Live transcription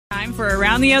Time for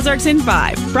Around the Ozarks in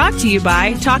 5, brought to you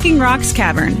by Talking Rocks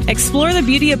Cavern. Explore the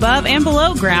beauty above and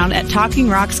below ground at Talking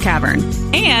Rocks Cavern.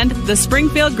 And the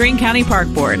Springfield Greene County Park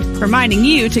Board, reminding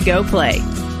you to go play.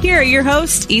 Here are your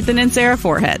hosts, Ethan and Sarah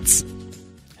Foreheads.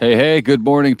 Hey, good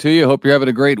morning to you. Hope you're having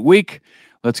a great week.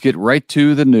 Let's get right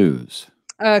to the news.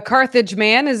 A Carthage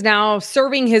man is now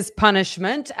serving his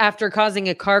punishment after causing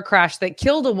a car crash that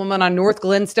killed a woman on North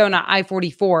Glenstone at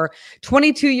I-44.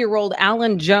 22-year-old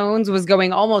Alan Jones was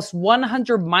going almost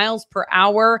 100 miles per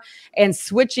hour and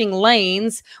switching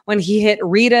lanes when he hit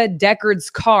Rita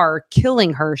Deckard's car,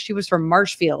 killing her. She was from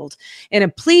Marshfield. In a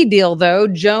plea deal, though,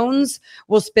 Jones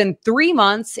will spend 3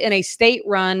 months in a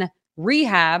state-run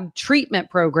rehab treatment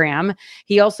program.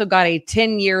 He also got a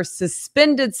 10-year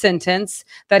suspended sentence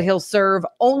that he'll serve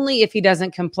only if he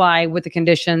doesn't comply with the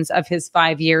conditions of his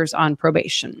 5 years on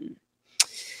probation.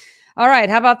 All right,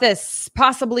 how about this?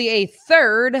 Possibly a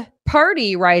third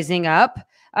party rising up.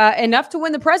 Enough to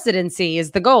win the presidency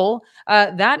is the goal.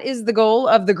 That is the goal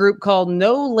of the group called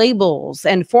No Labels.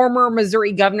 And former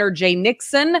Missouri Governor Jay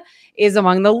Nixon is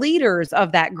among the leaders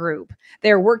of that group.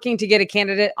 They're working to get a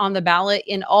candidate on the ballot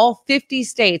in all 50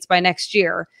 states by next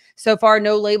year. So far,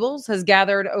 No Labels has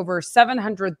gathered over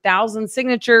 700,000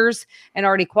 signatures and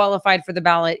already qualified for the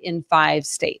ballot in 5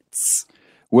 states.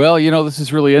 Well, this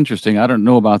is really interesting. I don't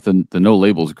know about the No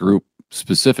Labels group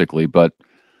specifically, but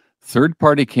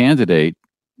third-party candidate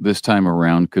this time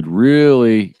around could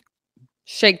really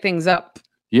shake things up.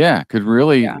 Yeah, could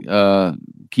really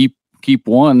keep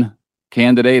one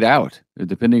candidate out,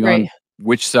 depending on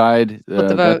which side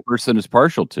that person is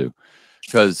partial to.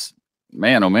 Because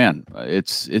man, oh man,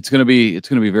 it's going to be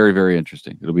very, very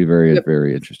interesting. It'll be very,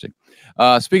 very interesting.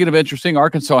 Speaking of interesting,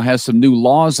 Arkansas has some new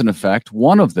laws in effect.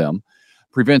 One of them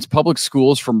prevents public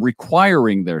schools from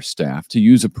requiring their staff to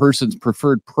use a person's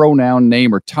preferred pronoun,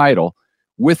 name, or title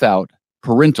without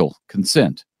parental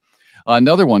consent.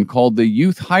 Another one, called the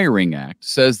Youth Hiring Act,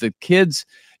 says that kids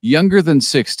younger than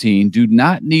 16 do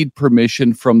not need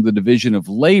permission from the Division of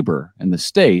Labor and the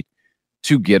state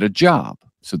to get a job,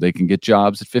 so they can get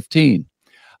jobs at 15.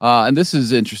 And this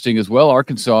is interesting as well.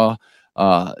 Arkansas,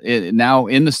 now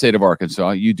in the state of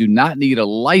Arkansas, you do not need a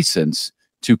license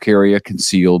to carry a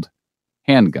concealed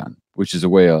handgun, which is the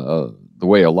way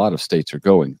a lot of states are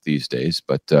going these days.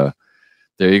 But there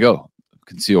you go.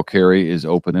 Concealed carry is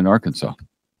open in Arkansas.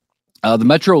 The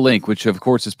Metrolink, which of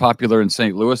course is popular in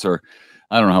St. Louis, or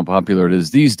I don't know how popular it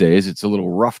is these days. It's a little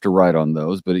rough to ride on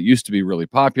those, but it used to be really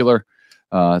popular.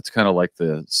 It's kind of like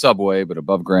the subway, but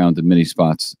above ground in many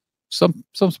spots, some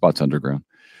spots underground.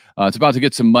 It's about to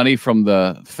get some money from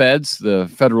the feds, the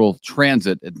Federal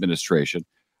Transit Administration,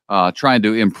 trying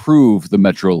to improve the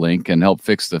Metrolink and help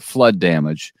fix the flood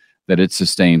damage that it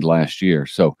sustained last year.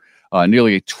 So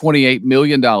nearly $28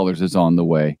 million is on the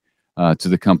way to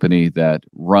the company that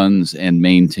runs and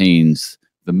maintains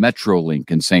the Metrolink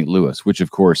in St. Louis, which,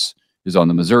 of course, is on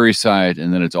the Missouri side,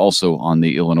 and then it's also on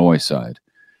the Illinois side.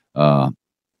 And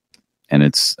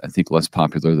it's, I think, less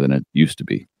popular than it used to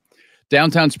be.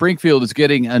 Downtown Springfield is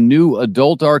getting a new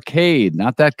adult arcade,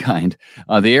 not that kind.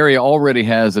 The area already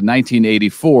has a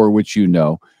 1984, which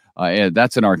and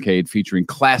that's an arcade featuring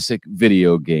classic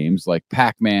video games like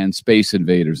Pac-Man, Space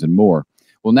Invaders, and more.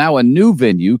 Well, now a new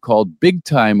venue called Big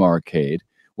Time Arcade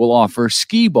will offer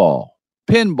skee ball,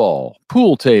 pinball,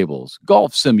 pool tables,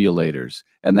 golf simulators,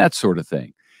 and that sort of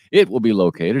thing. It will be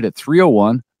located at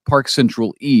 301 Park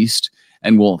Central East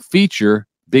and will feature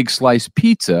Big Slice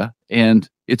Pizza and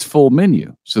its full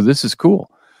menu. So this is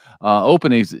cool.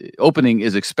 Opening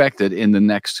is expected in the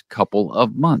next couple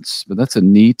of months, but that's a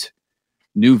neat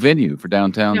new venue for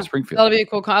downtown Springfield. That'll be a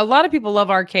cool. A lot of people love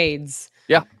arcades.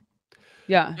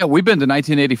 Yeah, we've been to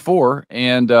 1984,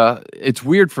 and it's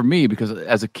weird for me because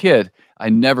as a kid, I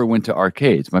never went to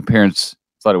arcades. My parents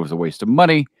thought it was a waste of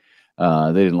money.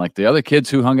 They didn't like the other kids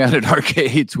who hung out at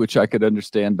arcades, which I could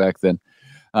understand back then.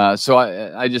 So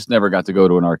I just never got to go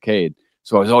to an arcade.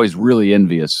 So I was always really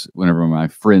envious whenever my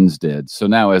friends did. So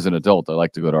now as an adult, I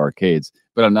like to go to arcades,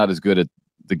 but I'm not as good at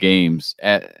the games.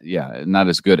 Not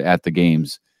as good at the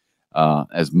games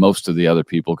as most of the other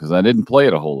people because I didn't play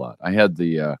it a whole lot. I had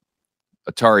the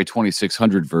Atari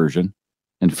 2600 version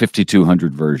and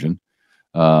 5200 version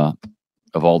of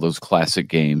all those classic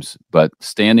games, but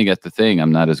standing at the thing,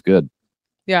 I'm not as good.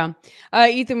 Yeah.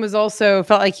 Ethan felt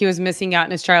like he was missing out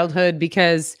in his childhood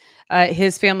because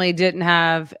his family didn't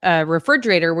have a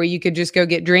refrigerator where you could just go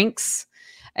get drinks.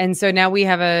 And so now we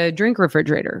have a drink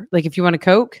refrigerator. Like if you want a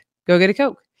Coke, go get a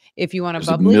Coke. If you want a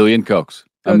bubbly, a million Cokes.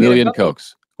 A million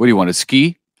Cokes. What do you want, a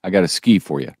ski? I got a ski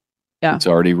for you. Yeah. It's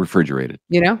already refrigerated.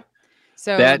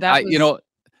 So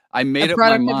I made up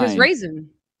my mind. Of his raisin.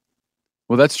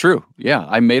 Well, that's true. Yeah,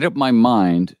 I made up my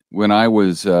mind when I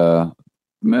was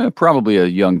probably a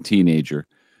young teenager,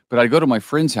 but I'd go to my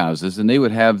friends' houses and they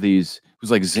would have these. It was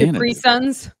like Xanadu. Capri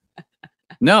Suns?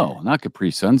 No, not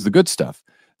Capri Suns. The good stuff.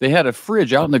 They had a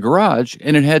fridge out in the garage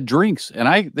and it had drinks,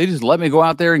 and they just let me go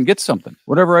out there and get something,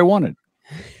 whatever I wanted.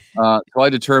 So I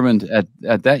determined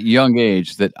at that young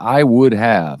age that I would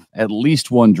have at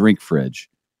least one drink fridge,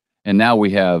 and now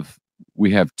we have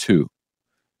two,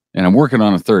 and I'm working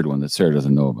on a third one that Sarah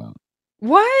doesn't know about.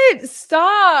 What?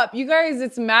 Stop, you guys!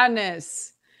 It's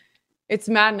madness. It's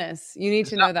madness. You need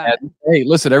to know that. Hey,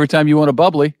 listen! Every time you want a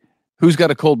bubbly, who's got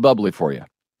a cold bubbly for you?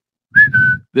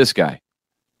 This guy,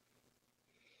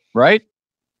 right?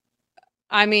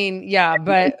 I mean, yeah,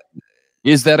 but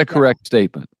is that a correct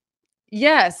statement?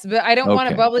 Yes, but I don't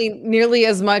want a bubbly nearly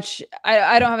as much.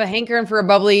 I don't have a hankering for a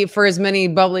bubbly for as many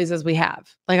bubblies as we have.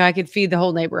 Like I could feed the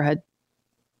whole neighborhood.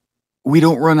 We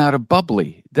don't run out of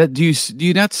bubbly. Do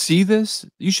you not see this?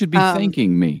 You should be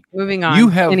thanking me. Moving on. You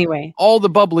have anyway all the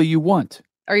bubbly you want.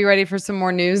 Are you ready for some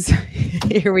more news?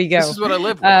 Here we go. This is what I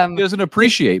live with. He doesn't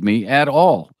appreciate me at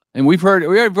all. And we've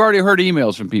already heard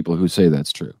emails from people who say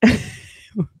that's true.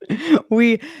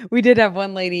 We did have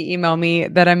one lady email me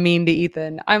that I'm mean to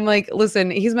Ethan. I'm like, listen,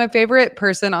 he's my favorite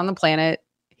person on the planet.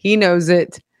 He knows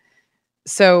it.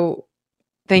 So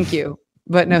thank you,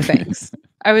 but no thanks.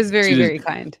 I was very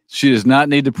kind. She does not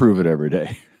need to prove it every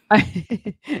day.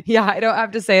 Yeah, I don't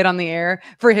have to say it on the air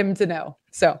for him to know.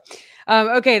 So,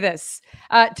 okay, this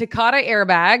Takata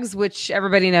airbags, which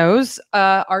everybody knows,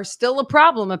 are still a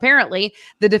problem. Apparently,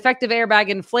 the defective airbag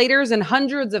inflators in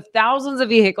hundreds of thousands of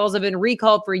vehicles have been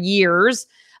recalled for years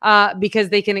because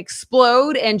they can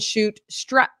explode and shoot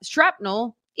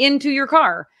shrapnel into your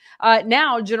car.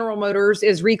 Now, General Motors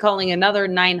is recalling another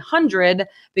 900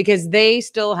 because they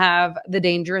still have the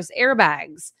dangerous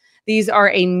airbags. These are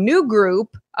a new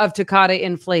group of Takata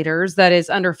inflators that is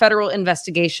under federal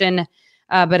investigation,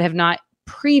 but have not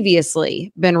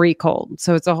previously been recalled.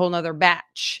 So it's a whole nother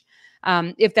batch.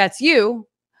 If that's you,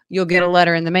 you'll get a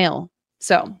letter in the mail.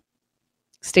 So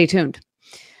stay tuned.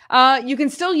 You can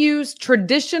still use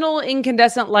traditional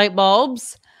incandescent light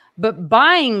bulbs, but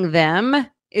buying them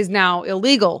is now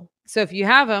illegal. So if you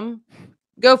have them,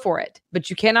 go for it, but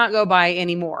you cannot go buy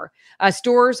any more.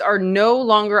 Stores are no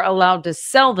longer allowed to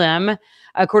sell them,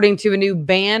 according to a new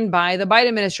ban by the Biden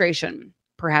administration.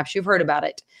 Perhaps you've heard about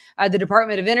it. The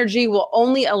Department of Energy will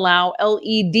only allow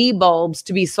LED bulbs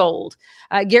to be sold.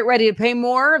 Get ready to pay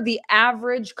more. The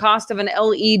average cost of an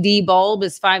LED bulb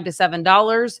is $5 to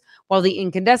 $7, while the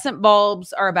incandescent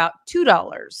bulbs are about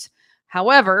 $2.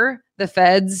 However, the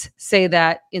feds say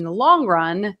that in the long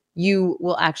run, you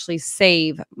will actually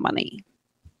save money.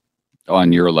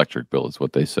 On your electric bill is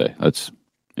what they say. That's,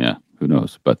 yeah, who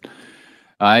knows? But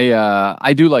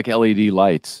I do like LED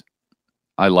lights.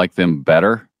 I like them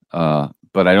better,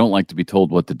 but I don't like to be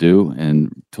told what to do and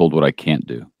told what I can't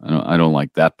do. I don't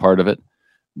like that part of it,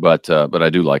 but I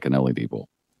do like an LED bulb.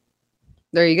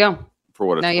 There you go. For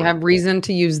what it's now you have reason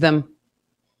to use them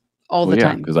all the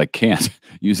time. Because I can't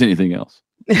use anything else.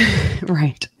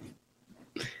 Right.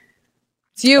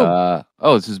 It's you.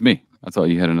 This is me. I thought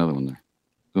you had another one there.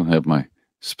 Don't have my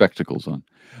spectacles on.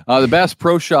 The Bass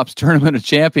Pro Shops Tournament of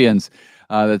Champions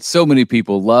that so many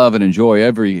people love and enjoy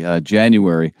every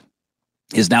January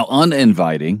is now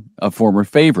uninviting a former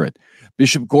favorite.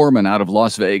 Bishop Gorman out of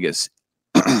Las Vegas.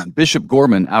 Bishop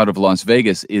Gorman out of Las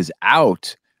Vegas is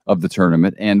out of the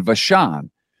tournament, and Vashon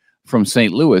from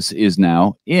St. Louis is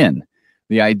now in.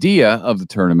 The idea of the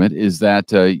tournament is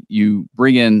that you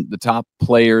bring in the top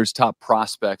players, top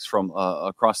prospects from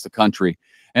across the country,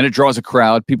 and it draws a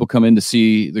crowd. People come in to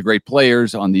see the great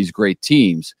players on these great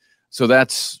teams. So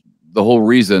that's the whole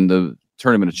reason the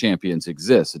Tournament of Champions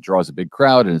exists. It draws a big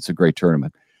crowd, and it's a great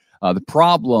tournament. The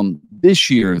problem this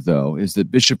year, though, is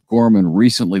that Bishop Gorman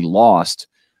recently lost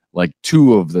like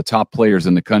two of the top players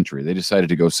in the country. They decided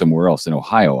to go somewhere else, in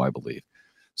Ohio, I believe.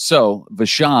 So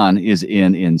Vashon is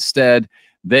in instead.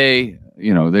 They're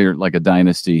like a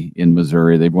dynasty in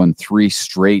Missouri. They've won 3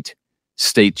 straight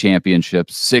state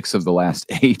championships, 6 of the last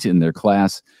 8 in their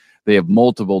class. They have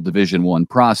multiple Division I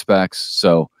prospects.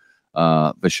 So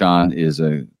Vashon is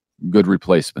a good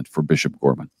replacement for Bishop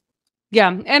Gorman. Yeah,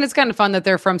 and it's kind of fun that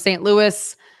they're from St.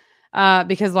 Louis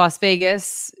because Las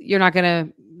Vegas, you're not going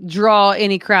to draw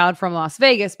any crowd from Las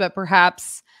Vegas, but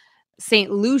perhaps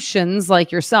St. Lucians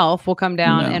like yourself will come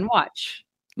down and watch.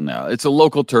 No, it's a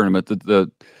local tournament.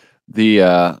 The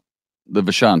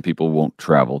Vashon people won't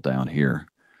travel down here.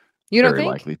 You don't very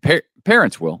think? Likely.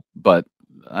 Parents will, but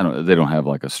they don't have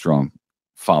like a strong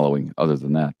following other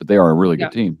than that. But they are a really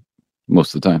good team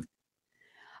most of the time.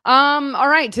 All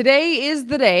right. Today is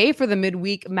the day for the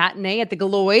midweek matinee at the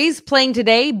Galois. Playing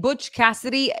today, Butch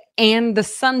Cassidy and the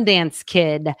Sundance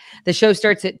Kid. The show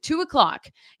starts at 2:00.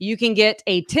 You can get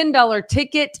a $10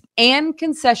 ticket and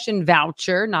concession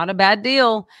voucher. Not a bad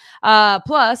deal.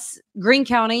 Plus, Greene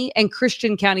County and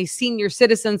Christian County senior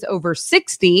citizens over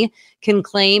 60 can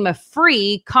claim a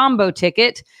free combo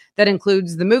ticket that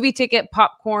includes the movie ticket,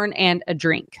 popcorn, and a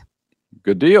drink.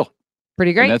 Good deal.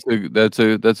 Pretty great. And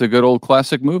that's a good old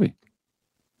classic movie.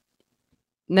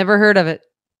 Never heard of it,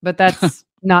 but that's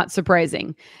not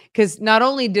surprising because not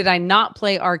only did I not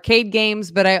play arcade games,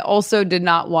 but I also did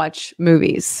not watch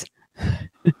movies.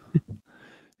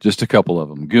 Just a couple of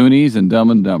them: Goonies and Dumb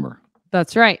and Dumber.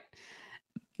 That's right.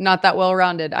 Not that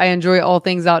well-rounded. I enjoy all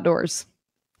things outdoors,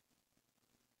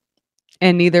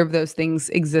 and neither of those things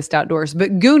exist outdoors.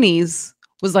 But Goonies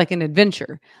was like an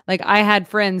adventure. Like I had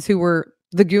friends who were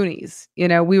the Goonies,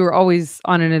 we were always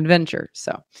on an adventure.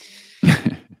 So,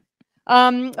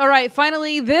 all right.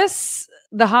 Finally,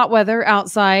 the hot weather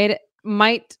outside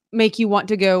might make you want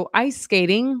to go ice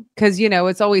skating because,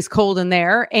 it's always cold in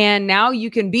there. And now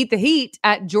you can beat the heat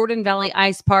at Jordan Valley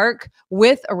Ice Park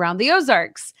with Around the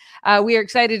Ozarks. We are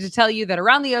excited to tell you that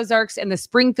Around the Ozarks and the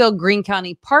Springfield Greene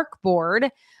County Park Board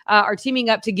are teaming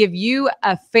up to give you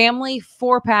a family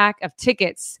 4-pack of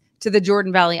tickets to the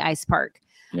Jordan Valley Ice Park.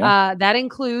 Yeah. That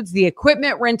includes the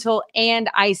equipment rental and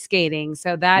ice skating.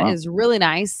 So that is really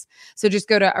nice. So just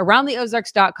go to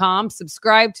aroundtheozarks.com,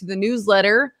 subscribe to the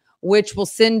newsletter, which will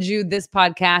send you this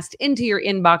podcast into your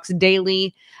inbox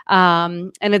daily.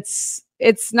 And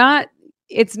it's not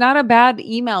a bad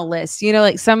email list.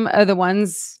 Like some of the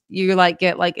ones you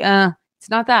get it's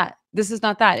not that. This is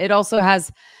not that. It also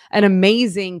has an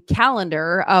amazing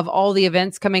calendar of all the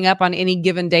events coming up on any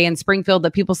given day in Springfield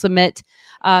that people submit.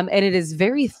 And it is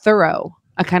very thorough.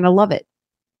 I kind of love it.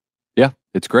 Yeah,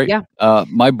 it's great. Yeah.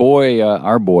 My boy,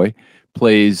 our boy,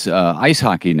 plays ice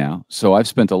hockey now. So I've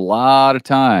spent a lot of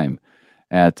time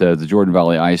at the Jordan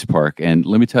Valley Ice Park. And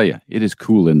let me tell you, it is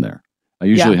cool in there. I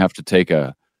usually have to take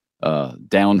a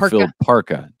down-filled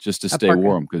parka just to stay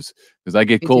warm because I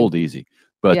get cold easy.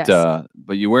 But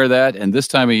but you wear that, and this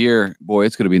time of year, boy,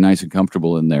 it's going to be nice and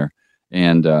comfortable in there.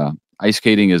 And ice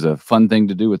skating is a fun thing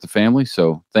to do with the family.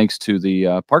 So thanks to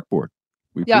the park board,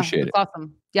 we appreciate it.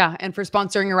 Awesome, yeah, and for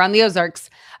sponsoring Around the Ozarks.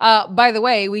 By the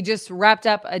way, we just wrapped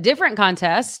up a different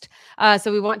contest,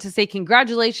 so we want to say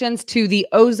congratulations to the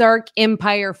Ozark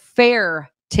Empire Fair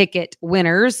ticket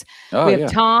winners. We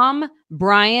have Tom,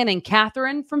 Brian, and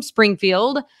Catherine from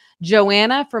Springfield,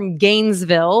 Joanna from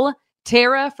Gainesville,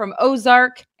 Tara from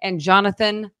Ozark, and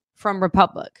Jonathan from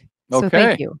Republic. So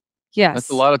thank you. Yes. That's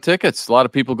a lot of tickets. A lot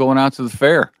of people going out to the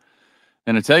fair.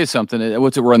 And to tell you something,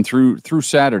 what's it run through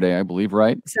Saturday, I believe,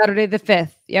 right? Saturday the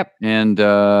 5th. Yep. And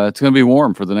it's going to be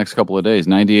warm for the next couple of days.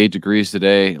 98 degrees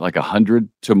today, like 100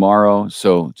 tomorrow.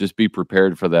 So just be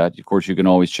prepared for that. Of course, you can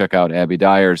always check out Abby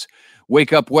Dyer's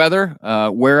Wake Up Weather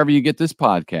wherever you get this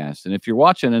podcast. And if you're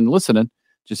watching and listening,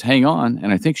 just hang on,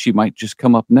 and I think she might just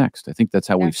come up next. I think that's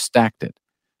how we've stacked it.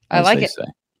 I like it.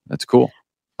 That's cool.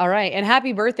 All right, and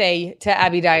happy birthday to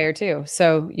Abby Dyer too.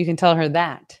 So you can tell her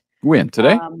that. When?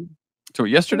 Today? So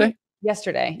yesterday?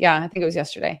 Yesterday. Yeah, I think it was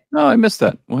yesterday. No, I missed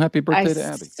that. Well, happy birthday to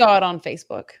Abby. I saw it on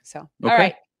Facebook. So, All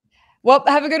right. Well,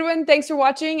 have a good one. Thanks for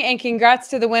watching, and congrats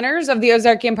to the winners of the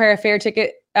Ozark Empire Fair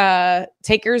ticket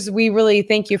takers. We really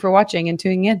thank you for watching and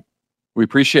tuning in. We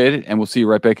appreciate it, and we'll see you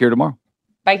right back here tomorrow.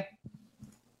 Bye.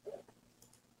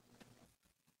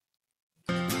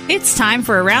 It's time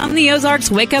for Around the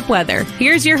Ozarks Wake Up Weather.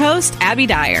 Here's your host, Abby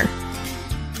Dyer.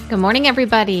 Good morning,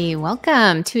 everybody.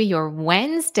 Welcome to your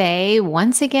Wednesday.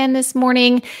 Once again this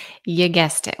morning, you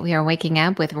guessed it. We are waking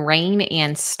up with rain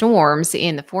and storms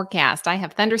in the forecast. I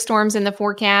have thunderstorms in the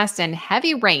forecast and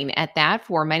heavy rain at that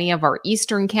for many of our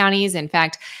eastern counties. In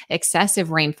fact, excessive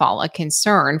rainfall, a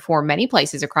concern for many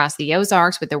places across the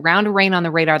Ozarks with the round of rain on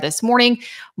the radar this morning.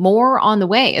 More on the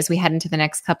way as we head into the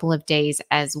next couple of days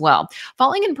as well.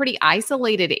 Falling in pretty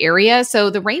isolated areas,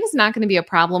 so the rain is not going to be a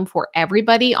problem for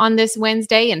everybody on this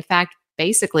Wednesday. In fact,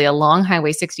 basically along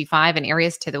Highway 65 and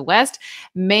areas to the west.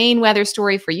 Main weather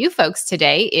story for you folks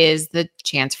today is the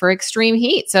chance for extreme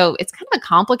heat. So it's kind of a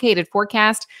complicated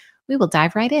forecast. We will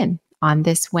dive right in on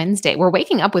this Wednesday. We're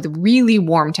waking up with really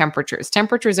warm temperatures.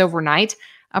 Temperatures overnight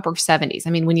upper 70s. I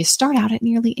mean, when you start out at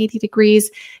nearly 80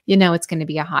 degrees, you know it's going to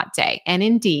be a hot day. And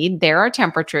indeed, there are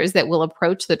temperatures that will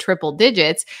approach the triple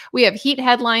digits. We have heat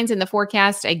headlines in the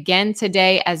forecast again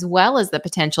today, as well as the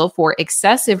potential for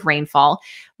excessive rainfall.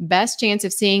 Best chance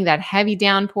of seeing that heavy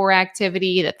downpour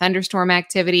activity, the thunderstorm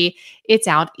activity, it's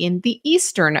out in the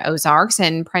eastern Ozarks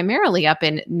and primarily up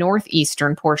in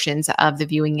northeastern portions of the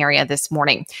viewing area this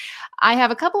morning. I have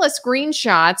a couple of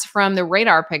screenshots from the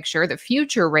radar picture, the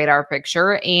future radar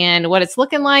picture, and what it's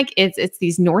looking like is it's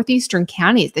these northeastern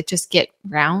counties that just get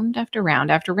round after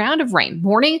round after round of rain,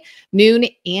 morning, noon,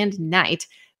 and night.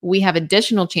 We have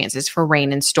additional chances for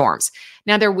rain and storms.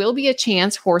 Now, there will be a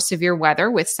chance for severe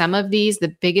weather with some of these.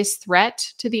 The biggest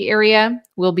threat to the area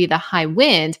will be the high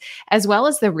wind, as well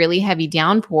as the really heavy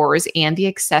downpours and the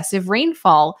excessive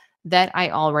rainfall that I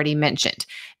already mentioned.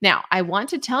 Now, I want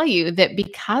to tell you that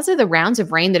because of the rounds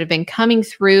of rain that have been coming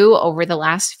through over the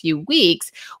last few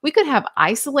weeks, we could have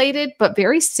isolated but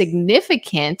very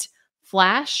significant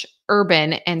flash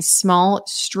urban and small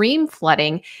stream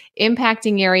flooding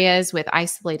impacting areas with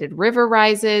isolated river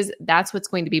rises. That's what's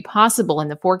going to be possible in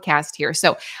the forecast here.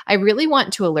 So I really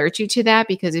want to alert you to that,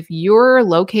 because if you're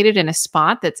located in a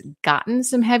spot that's gotten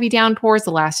some heavy downpours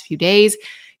the last few days,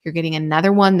 you're getting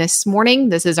another one this morning.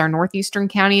 This is our northeastern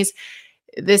counties.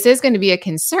 This is going to be a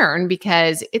concern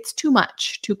because it's too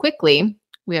much too quickly.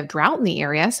 We have drought in the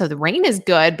area, so the rain is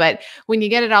good, but when you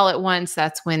get it all at once,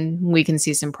 that's when we can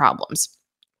see some problems.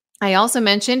 I also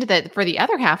mentioned that for the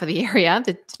other half of the area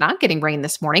that's not getting rain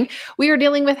this morning, we are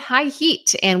dealing with high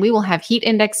heat, and we will have heat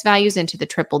index values into the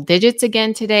triple digits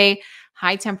again today,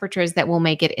 high temperatures that will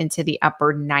make it into the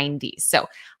upper 90s. So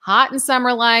hot and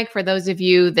summer-like for those of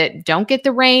you that don't get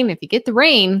the rain. If you get the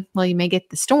rain, well, you may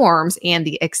get the storms and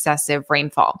the excessive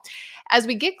rainfall. As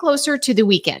we get closer to the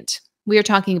weekend, we are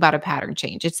talking about a pattern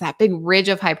change. It's that big ridge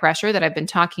of high pressure that I've been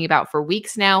talking about for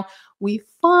weeks now. We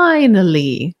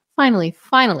finally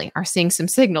are seeing some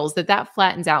signals that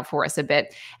flattens out for us a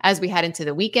bit as we head into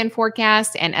the weekend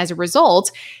forecast. And as a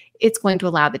result, it's going to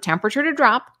allow the temperature to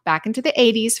drop back into the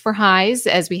 80s for highs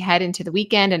as we head into the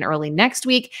weekend and early next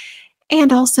week.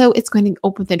 And also, it's going to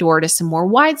open the door to some more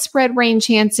widespread rain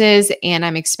chances. And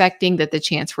I'm expecting that the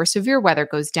chance for severe weather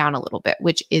goes down a little bit,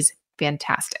 which is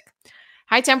fantastic.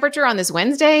 High temperature on this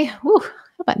Wednesday,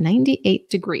 about 98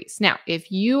 degrees. Now,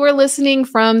 if you are listening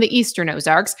from the eastern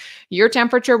Ozarks, your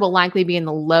temperature will likely be in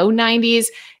the low 90s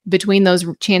between those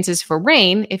chances for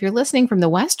rain. If you're listening from the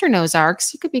western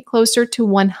Ozarks, you could be closer to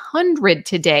 100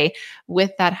 today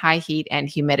with that high heat and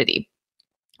humidity.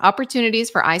 Opportunities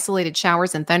for isolated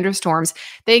showers and thunderstorms,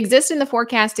 they exist in the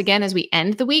forecast again as we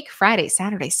end the week, Friday,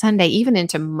 Saturday, Sunday, even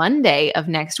into Monday of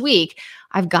next week.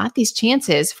 I've got these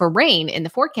chances for rain in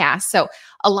the forecast. So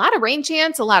a lot of rain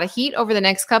chance, a lot of heat over the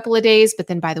next couple of days, but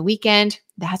then by the weekend,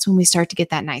 that's when we start to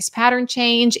get that nice pattern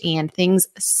change and things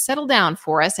settle down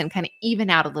for us and kind of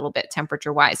even out a little bit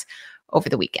temperature-wise over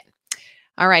the weekend.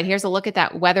 All right, here's a look at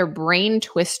that weather brain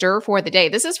twister for the day.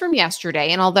 This is from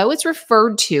yesterday, and although it's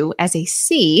referred to as a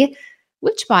sea,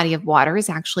 which body of water is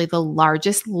actually the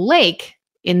largest lake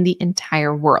in the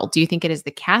entire world? Do you think it is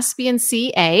the Caspian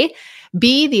Sea, A,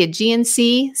 B, the Aegean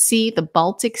Sea, C, the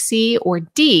Baltic Sea, or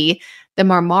D, the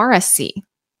Marmara Sea?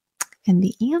 And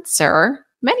the answer,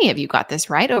 many of you got this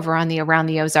right over on the Around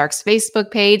the Ozarks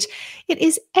Facebook page. It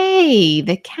is A,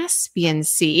 the Caspian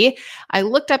Sea. I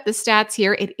looked up the stats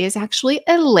here. It is actually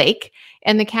a lake,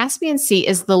 and the Caspian Sea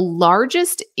is the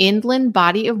largest inland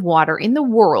body of water in the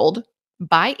world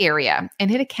by area,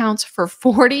 and it accounts for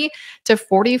 40 to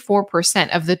 44%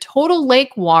 of the total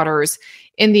lake waters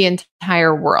in the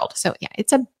entire world. So yeah,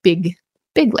 it's a big,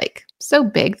 big lake. So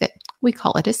big that we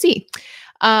call it a sea.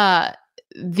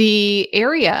 The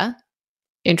area,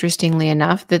 interestingly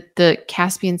enough, that the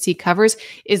Caspian Sea covers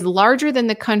is larger than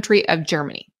the country of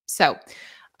Germany. So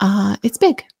it's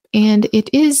big, and it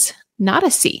is not a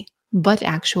sea, but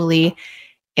actually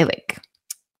a lake.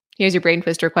 Here's your brain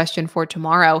twister question for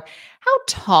tomorrow. How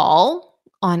tall,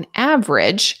 on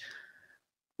average,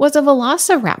 was a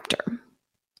velociraptor?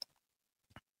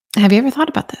 Have you ever thought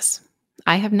about this?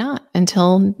 I have not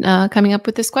until coming up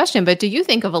with this question. But do you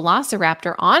think a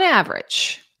velociraptor, on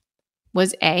average,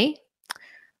 was A,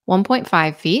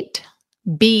 1.5 feet,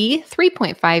 B,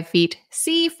 3.5 feet,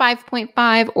 C,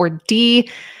 5.5, or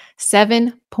D,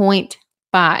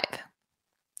 7.5?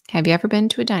 Have you ever been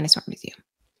to a dinosaur museum?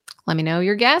 Let me know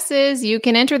your guesses. You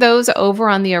can enter those over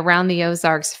on the Around the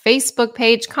Ozarks Facebook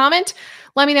page. Comment.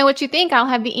 Let me know what you think. I'll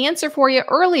have the answer for you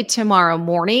early tomorrow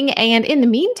morning. And in the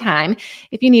meantime,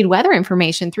 if you need weather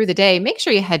information through the day, make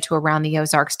sure you head to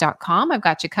aroundtheozarks.com. I've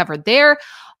got you covered there.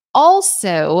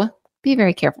 Also, be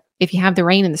very careful. If you have the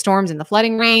rain and the storms and the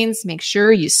flooding rains, make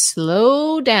sure you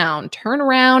slow down, turn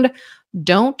around,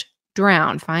 don't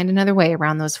drown. Find another way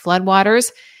around those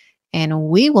floodwaters. And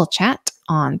we will chat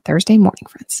on Thursday morning,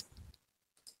 friends.